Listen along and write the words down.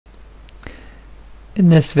In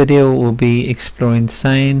this video we'll be exploring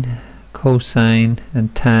sine, cosine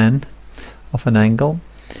and tan of an angle,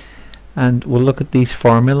 and we'll look at these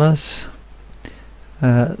formulas.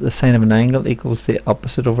 The sine of an angle equals the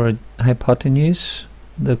opposite over hypotenuse.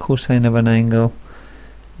 The cosine of an angle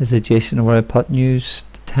is adjacent over hypotenuse.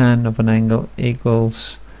 The tan of an angle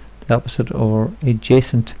equals the opposite over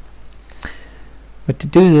adjacent. But to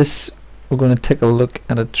do this, we're going to take a look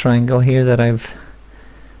at a triangle here that I've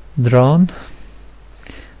drawn,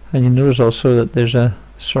 and you notice also that there's a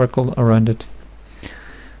circle around it.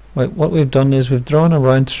 Right, what we've done is we've drawn a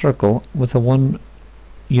round circle with a 1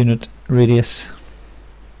 unit radius,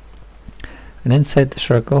 and inside the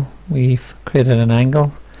circle we've created an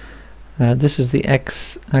angle. This is the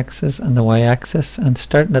x-axis and the y-axis, and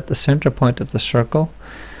starting at the center point of the circle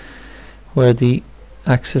where the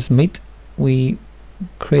axes meet, we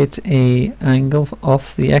create a angle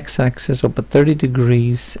off the x-axis up at 30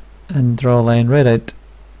 degrees and draw a line right out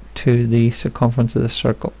to the circumference of the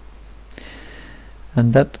circle,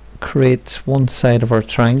 and that creates one side of our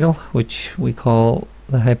triangle, which we call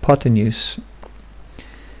the hypotenuse.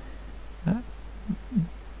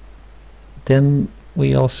 Then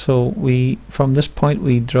from this point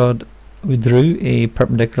we drew a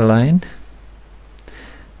perpendicular line.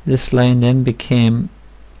 This line then became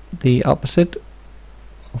the opposite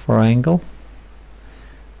of our angle.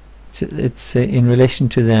 It's in relation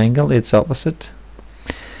to the angle, it's opposite,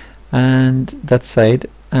 and that side.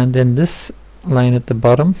 And then this line at the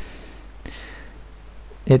bottom,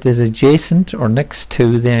 it is adjacent or next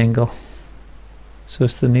to the angle, so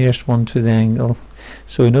it's the nearest one to the angle.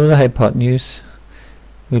 So we know the hypotenuse,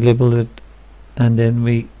 we label it, and then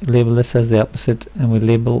we label this as the opposite, and we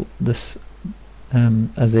label this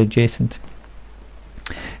as the adjacent.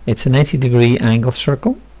 It's a 90-degree angle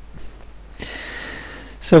circle.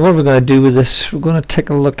 So what we're going to do with this, we're going to take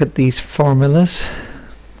a look at these formulas.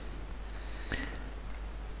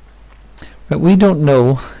 But we don't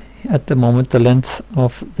know at the moment the length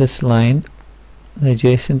of this line, the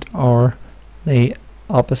adjacent or the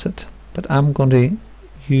opposite, but I'm going to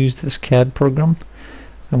use this CAD program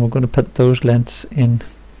and we're going to put those lengths in.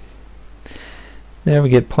 There we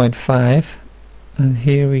get 0.5, and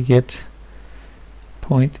here we get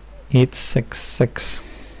 0.866.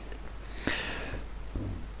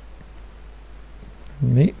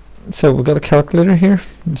 So we've got a calculator here.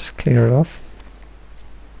 Let's clear it off.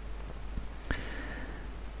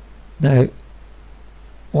 Now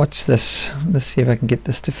watch this. Let's see if I can get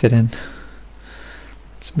this to fit in.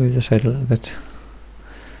 Let's move this out a little bit.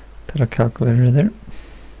 Put our calculator there.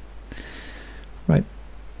 Right,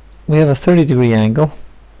 we have a 30-degree angle,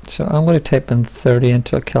 so I'm going to type in 30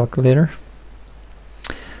 into a calculator,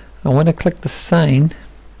 and when I click the sine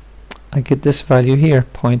I get this value here,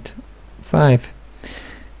 0.5.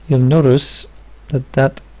 You'll notice that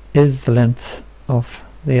that is the length of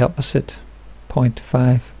the opposite,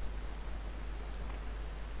 0.5.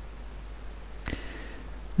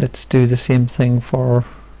 Let's do the same thing we'll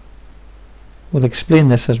explain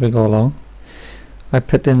this as we go along. I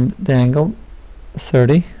put in the angle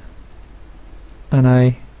 30 and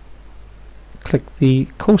I click the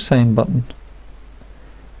cosine button,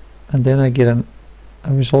 and then I get a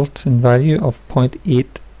result in value of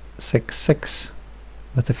 0.866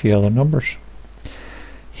 with a few other numbers.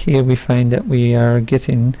 Here we find that we are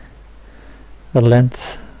getting a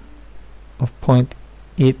length of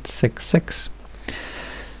 0.866.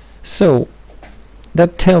 So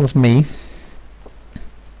that tells me,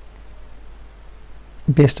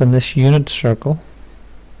 based on this unit circle,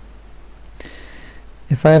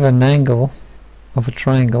 if I have an angle of a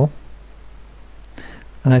triangle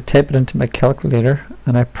and I type it into my calculator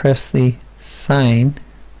and I press the sine,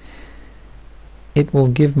 it will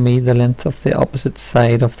give me the length of the opposite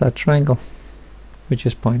side of that triangle, which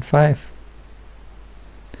is 0.5.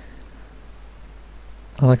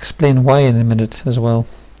 I'll explain why in a minute as well.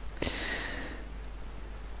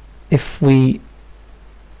 If we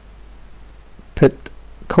put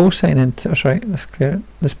cosine into, let's clear it.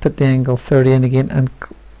 Let's put the angle 30 in again and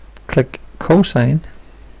click cosine.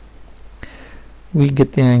 We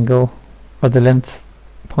get the angle, or the length,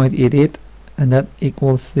 0.88, and that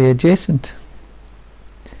equals the adjacent.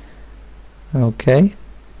 Okay,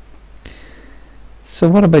 so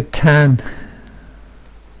what about tan?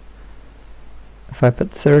 If I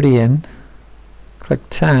put 30 in, click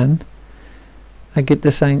tan, I get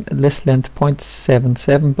this length,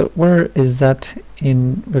 0.77, but where is that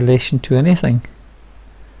in relation to anything?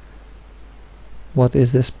 What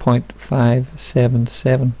is this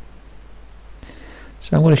 0.577? So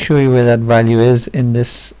I'm going to show you where that value is in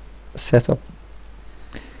this setup.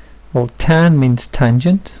 Well, tan means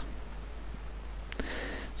tangent,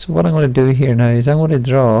 So what I'm going to do here now is I'm going to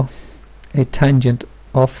draw a tangent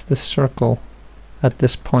off the circle at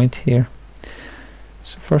this point here.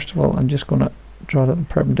 So first of all, I'm just going to draw a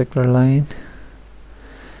perpendicular line.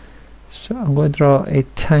 So I'm going to draw a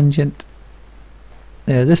tangent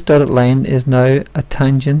there. This dotted line is now a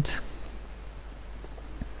tangent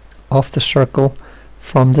off the circle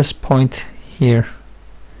from this point here.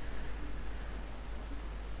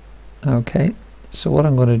 Okay, so what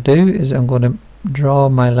I'm going to do is I'm going to draw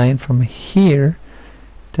my line from here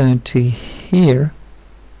down to here,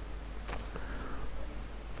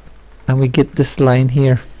 and we get this line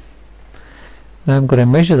here. Now I'm going to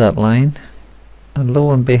measure that line, and lo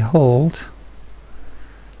and behold,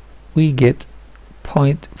 we get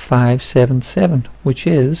 0.577, which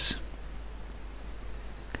is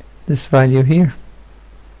this value here.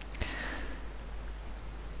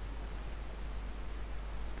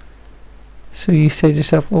 So you say to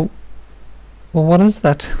yourself, well, what is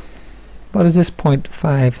that? What is this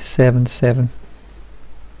 0.577?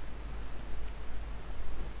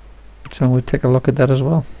 So we'll take a look at that as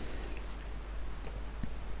well.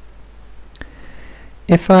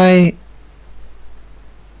 If I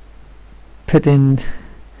put in,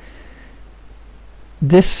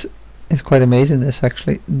 this is quite amazing, this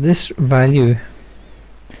actually, this value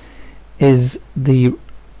is the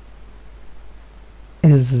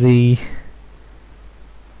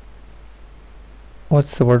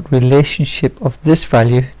what's the word, relationship of this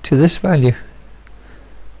value to this value.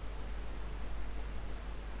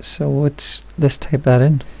 So let's type that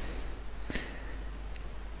in.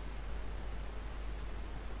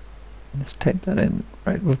 Let's type that in.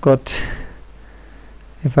 Right, we've got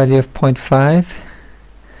a value of 0.5,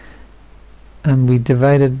 and we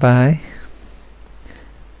divide it by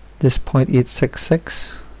this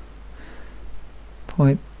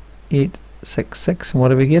 0.866, and what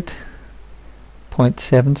do we get?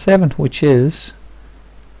 0.77, which is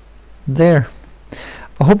there.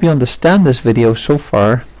 I hope you understand this video so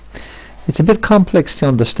far. It's a bit complex to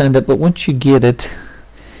understand it, but once you get it,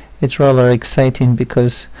 it's rather exciting,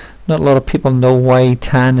 because not a lot of people know why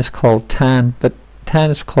tan is called tan, but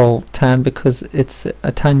tan is called tan because it's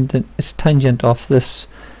a tangent. It's tangent off this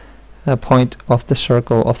point of the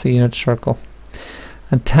circle, of the unit circle,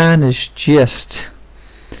 and tan is just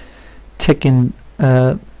taking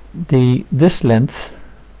this length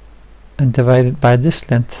and divide it by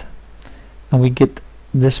this length, and we get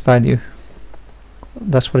this value.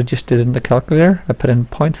 That's what I just did in the calculator. I put in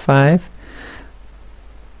 0.5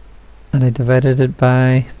 and I divided it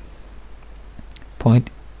by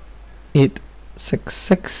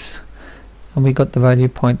 0.866, and we got the value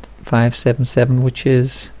 0.577, which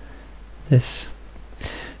is this.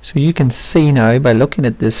 So you can see now by looking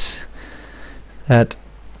at this that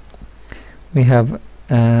we have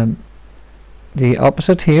the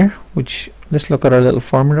opposite here, which, let's look at our little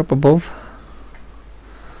formula up above.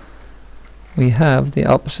 We have the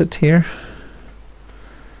opposite here,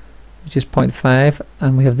 which is 0.5,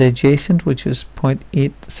 and we have the adjacent, which is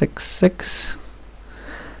 0.866,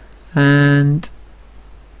 and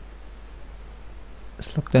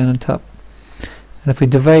let's look down on top, and if we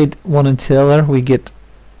divide one into the other, we get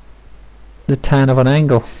the tan of an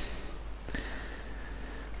angle.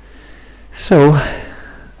 So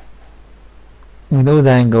we know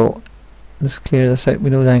the angle, let's clear this out, we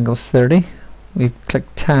know the angle is 30. We click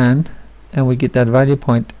tan and we get that value,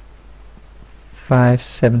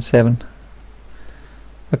 0.577.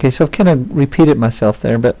 Okay, so I've kind of repeated myself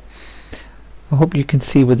there, but I hope you can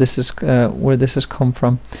see where this is come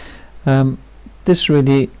from. This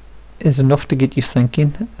really is enough to get you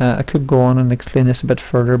thinking. I could go on and explain this a bit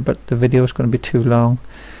further, but the video is going to be too long.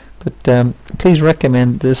 But please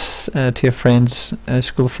recommend this to your friends,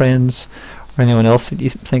 school friends, or anyone else that you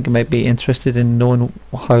think might be interested in knowing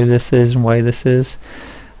how this is and why this is.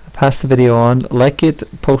 Pass the video on, like it,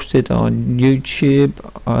 post it on YouTube,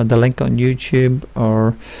 or the link on YouTube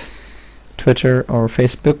or Twitter or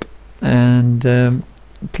Facebook, and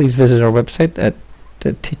please visit our website at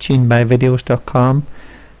teachingbyvideos.com,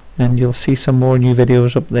 and you'll see some more new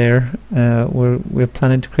videos up there. We're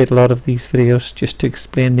planning to create a lot of these videos just to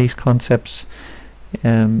explain these concepts,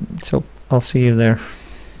 so I'll see you there.